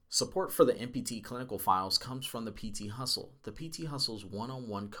Support for the NPTE clinical files comes from the PT Hustle. The PT Hustle's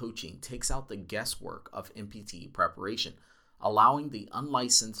one-on-one coaching takes out the guesswork of NPTE preparation, allowing the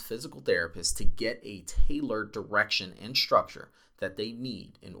unlicensed physical therapist to get a tailored direction and structure that they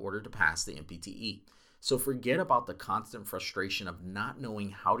need in order to pass the NPTE. So forget about the constant frustration of not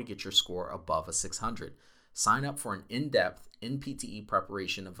knowing how to get your score above a 600. Sign up for an in-depth NPTE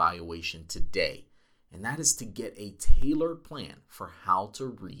preparation evaluation today, and that is to get a tailored plan for how to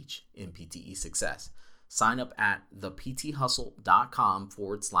reach NPTE success. Sign up at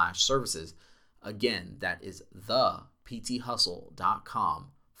thepthustle.com/services. Again, that is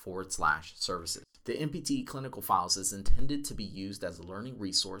thepthustle.com/services. The NPTE clinical files is intended to be used as a learning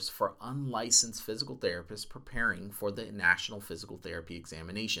resource for unlicensed physical therapists preparing for the National Physical Therapy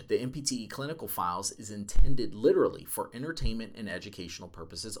Examination. The NPTE clinical files is intended literally for entertainment and educational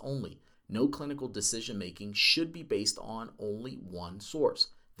purposes only. No clinical decision-making should be based on only one source.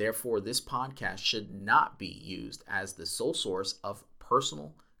 Therefore, this podcast should not be used as the sole source of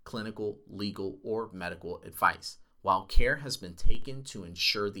personal, clinical, legal, or medical advice. While care has been taken to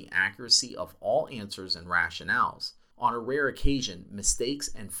ensure the accuracy of all answers and rationales, on a rare occasion, mistakes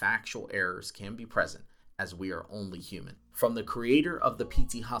and factual errors can be present, as we are only human. From the creator of the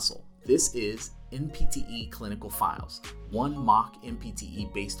PT Hustle, this is NPTE Clinical Files, one mock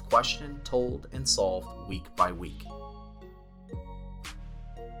NPTE-based question told and solved week by week.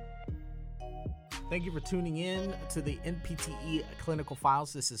 Thank you for tuning in to the NPTE Clinical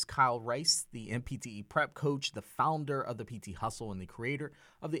Files. This is Kyle Rice, the NPTE Prep Coach, the founder of the PT Hustle, and the creator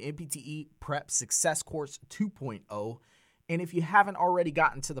of the NPTE Prep Success Course 2.0. And if you haven't already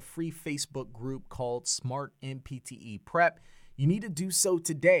gotten to the free Facebook group called Smart NPTE Prep, you need to do so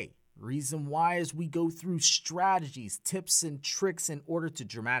today. Reason why is we go through strategies, tips, and tricks in order to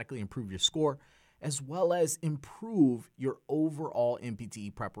dramatically improve your score, as well as improve your overall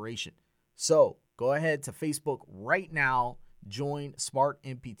NPTE preparation. So go ahead to Facebook right now, join Smart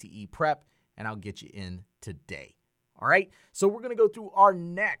NPTE Prep, and I'll get you in today. All right, so we're going to go through our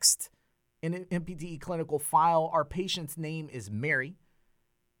next NPTE clinical file. Our patient's name is Mary,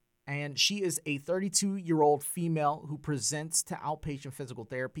 and she is a 32-year-old female who presents to outpatient physical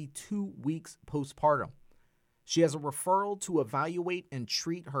therapy 2 weeks postpartum. She has a referral to evaluate and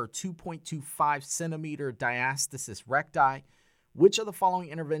treat her 2.25 centimeter diastasis recti. Which of the following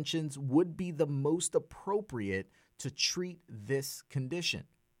interventions would be the most appropriate to treat this condition?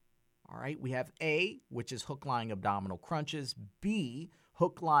 All right, we have A, which is hook-lying abdominal crunches. B,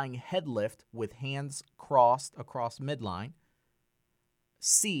 hook-lying head lift with hands crossed across midline.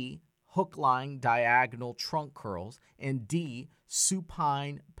 C, hook-lying diagonal trunk curls. And D,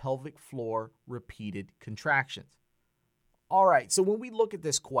 supine pelvic floor repeated contractions. All right, so when we look at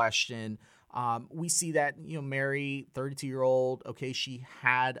this question, we see that, Mary, 32-year-old, okay, she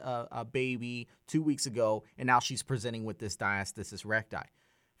had a baby 2 weeks ago, and now she's presenting with this diastasis recti.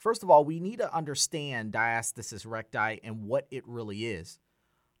 First of all, we need to understand diastasis recti and what it really is.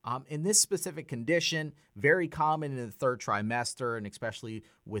 In this specific condition, very common in the third trimester, and especially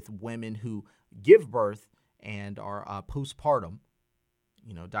with women who give birth and are postpartum,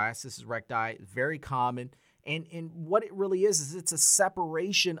 diastasis recti, very common. And what it really is it's a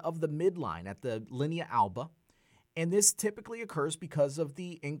separation of the midline at the linea alba. And this typically occurs because of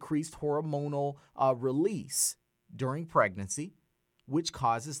the increased hormonal release during pregnancy, which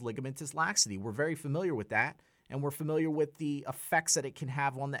causes ligamentous laxity. We're very familiar with that. And we're familiar with the effects that it can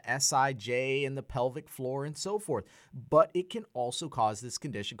have on the SIJ and the pelvic floor and so forth. But it can also cause this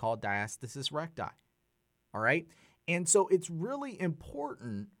condition called diastasis recti. All right. And so it's really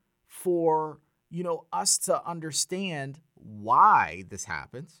important for us to understand why this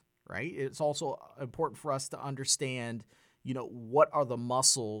happens, right? It's also important for us to understand, what are the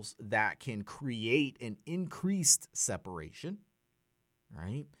muscles that can create an increased separation,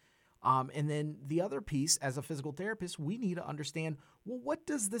 right? And then the other piece, as a physical therapist, we need to understand, well, what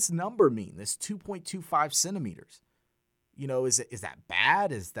does this number mean, this 2.25 centimeters? Is that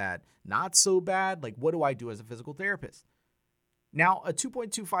bad? Is that not so bad? Like, what do I do as a physical therapist? Now, a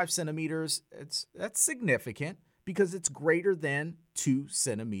 2.25 centimeters, that's significant because it's greater than 2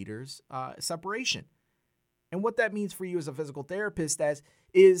 centimeters separation. And what that means for you as a physical therapist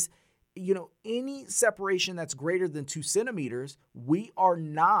is any separation that's greater than 2 centimeters, we are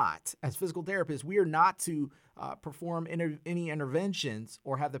not, as physical therapists, we are not to perform any interventions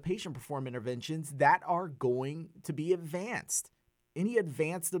or have the patient perform interventions that are going to be advanced. Any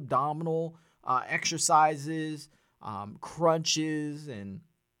advanced abdominal exercises, crunches, and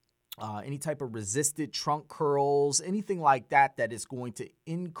any type of resisted trunk curls, anything like that is going to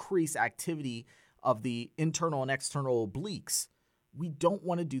increase activity of the internal and external obliques, We don't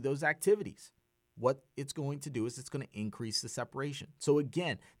want to do those activities. What it's going to do is it's going to increase the separation. So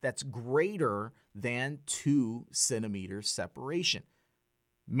again, that's greater than 2 centimeters separation.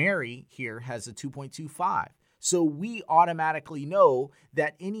 Mary here has a 2.25. So we automatically know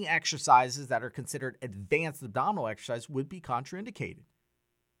that any exercises that are considered advanced abdominal exercise would be contraindicated.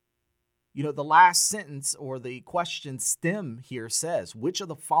 The last sentence or the question stem here says, which of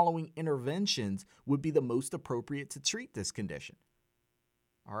the following interventions would be the most appropriate to treat this condition?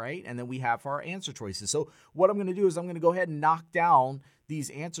 All right, and then we have our answer choices. So what I'm going to do is I'm going to go ahead and knock down these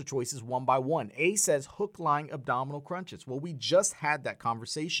answer choices one by one. A says hook-lying abdominal crunches. Well, we just had that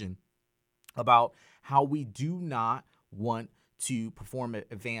conversation about how we do not want to perform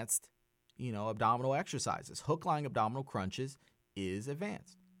advanced, abdominal exercises. Hook-lying abdominal crunches is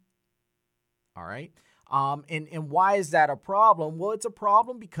advanced. All right. And why is that a problem? Well, it's a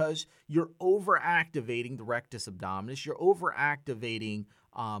problem because you're overactivating the rectus abdominis. You're overactivating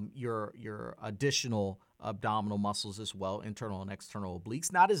your additional abdominal muscles as well, internal and external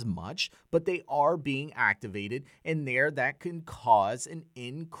obliques. Not as much, but they are being activated, and that can cause an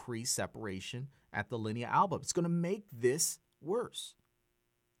increased separation at the linea alba. It's going to make this worse.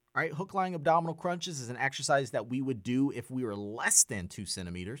 All right, hook-lying abdominal crunches is an exercise that we would do if we were less than 2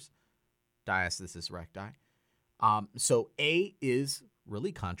 centimeters. Diastasis recti. So A is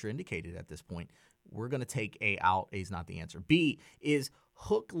really contraindicated at this point. We're going to take A out. A is not the answer. B is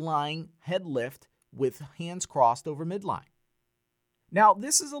hook-lying head lift with hands crossed over midline. Now,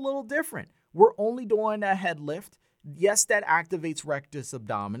 this is a little different. We're only doing a head lift. Yes, that activates rectus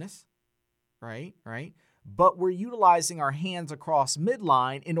abdominis, right? But we're utilizing our hands across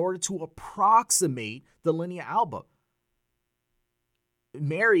midline in order to approximate the linea alba.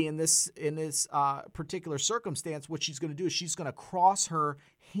 Mary, in this particular circumstance, what she's going to do is she's going to cross her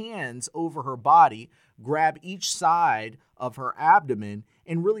hands over her body, grab each side of her abdomen,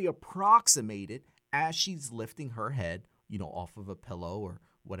 and really approximate it as she's lifting her head, off of a pillow or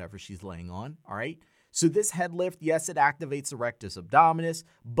whatever she's laying on. All right. So this head lift, yes, it activates the rectus abdominis,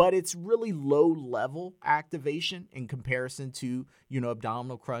 but it's really low level activation in comparison to,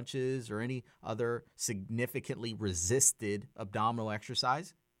 abdominal crunches or any other significantly resisted abdominal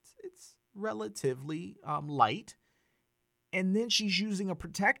exercise. It's relatively light. And then she's using a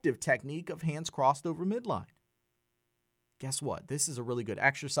protective technique of hands crossed over midline. Guess what? This is a really good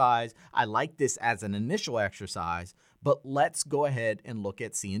exercise. I like this as an initial exercise, but let's go ahead and look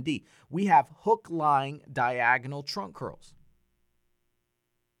at C and D. We have hook-lying diagonal trunk curls.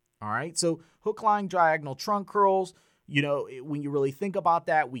 All right, so hook-lying diagonal trunk curls, when you really think about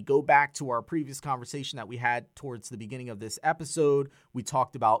that, we go back to our previous conversation that we had towards the beginning of this episode. We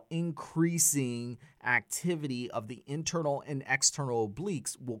talked about increasing activity of the internal and external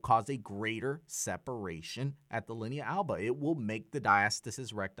obliques will cause a greater separation at the linea alba. It will make the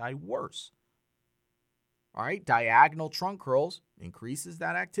diastasis recti worse. All right, diagonal trunk curls increases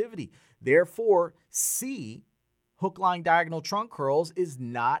that activity. Therefore, C, hook-lying diagonal trunk curls, is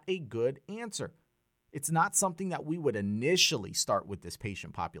not a good answer. It's not something that we would initially start with this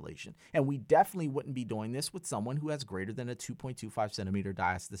patient population. And we definitely wouldn't be doing this with someone who has greater than a 2.25 centimeter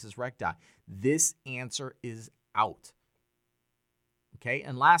diastasis recti. This answer is out. Okay,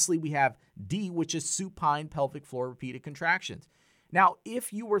 and lastly, we have D, which is supine pelvic floor repeated contractions. Now,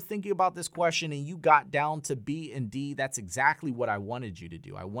 if you were thinking about this question and you got down to B and D, that's exactly what I wanted you to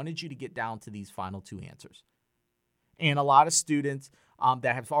do. I wanted you to get down to these final 2 answers. And a lot of students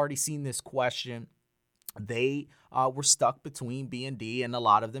that have already seen this question, they were stuck between B and D, and a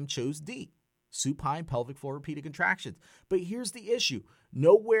lot of them chose D, supine pelvic floor repeated contractions. But here's the issue.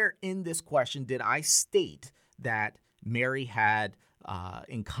 Nowhere in this question did I state that Mary had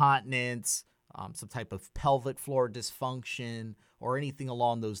incontinence, some type of pelvic floor dysfunction, or anything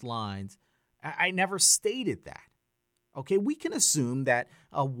along those lines. I never stated that. Okay, we can assume that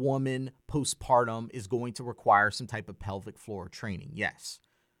a woman postpartum is going to require some type of pelvic floor training, yes.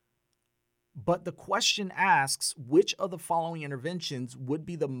 But the question asks, which of the following interventions would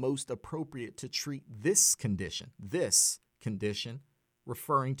be the most appropriate to treat this condition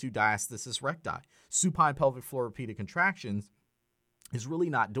referring to diastasis recti. Supine pelvic floor repeated contractions is really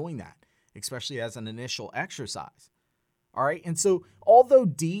not doing that, especially as an initial exercise. All right, and so although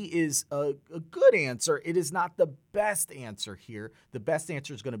D is a good answer, it is not the best answer here. The best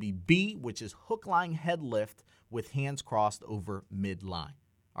answer is going to be B, which is hook-lying head lift with hands crossed over midline.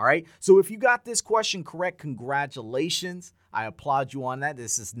 All right, so if you got this question correct, congratulations. I applaud you on that.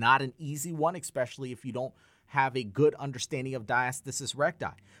 This is not an easy one, especially if you don't have a good understanding of diastasis recti.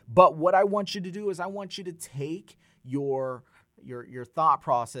 But what I want you to do is I want you to take your thought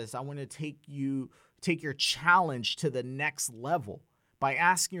process. I want to take you take your challenge to the next level by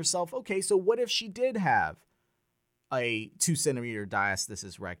asking yourself, okay, so what if she did have a 2 centimeter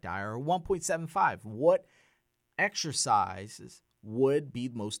diastasis recti or 1.75? What exercises would be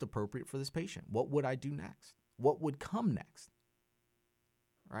most appropriate for this patient? What would I do next? What would come next?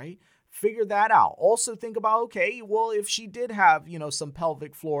 Right? Figure that out. Also think about, okay, well, if she did have, some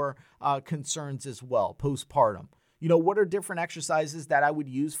pelvic floor concerns as well, postpartum, what are different exercises that I would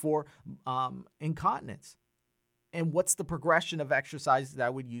use for incontinence? And what's the progression of exercises that I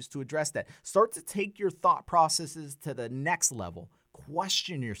would use to address that? Start to take your thought processes to the next level.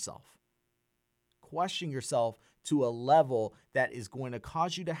 Question yourself. Question yourself to a level that is going to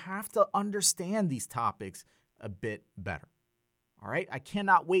cause you to have to understand these topics a bit better. All right, I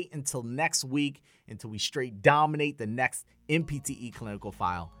cannot wait until next week until we straight dominate the next NPTE clinical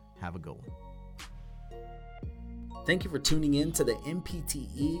file. Have a good one. Thank you for tuning in to the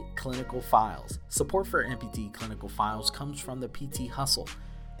NPTE Clinical Files. Support for NPTE Clinical Files comes from the PT Hustle.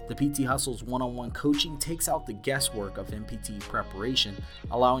 The PT Hustle's one-on-one coaching takes out the guesswork of NPTE preparation,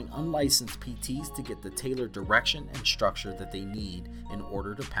 allowing unlicensed PTs to get the tailored direction and structure that they need in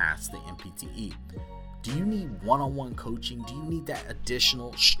order to pass the NPTE. Do you need one-on-one coaching? Do you need that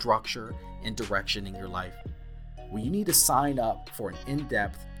additional structure and direction in your life? Well, you need to sign up for an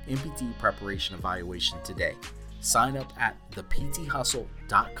in-depth NPTE preparation evaluation today. Sign up at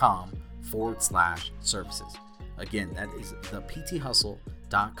thepthustle.com/services. Again, that is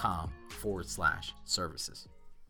thepthustle.com/services.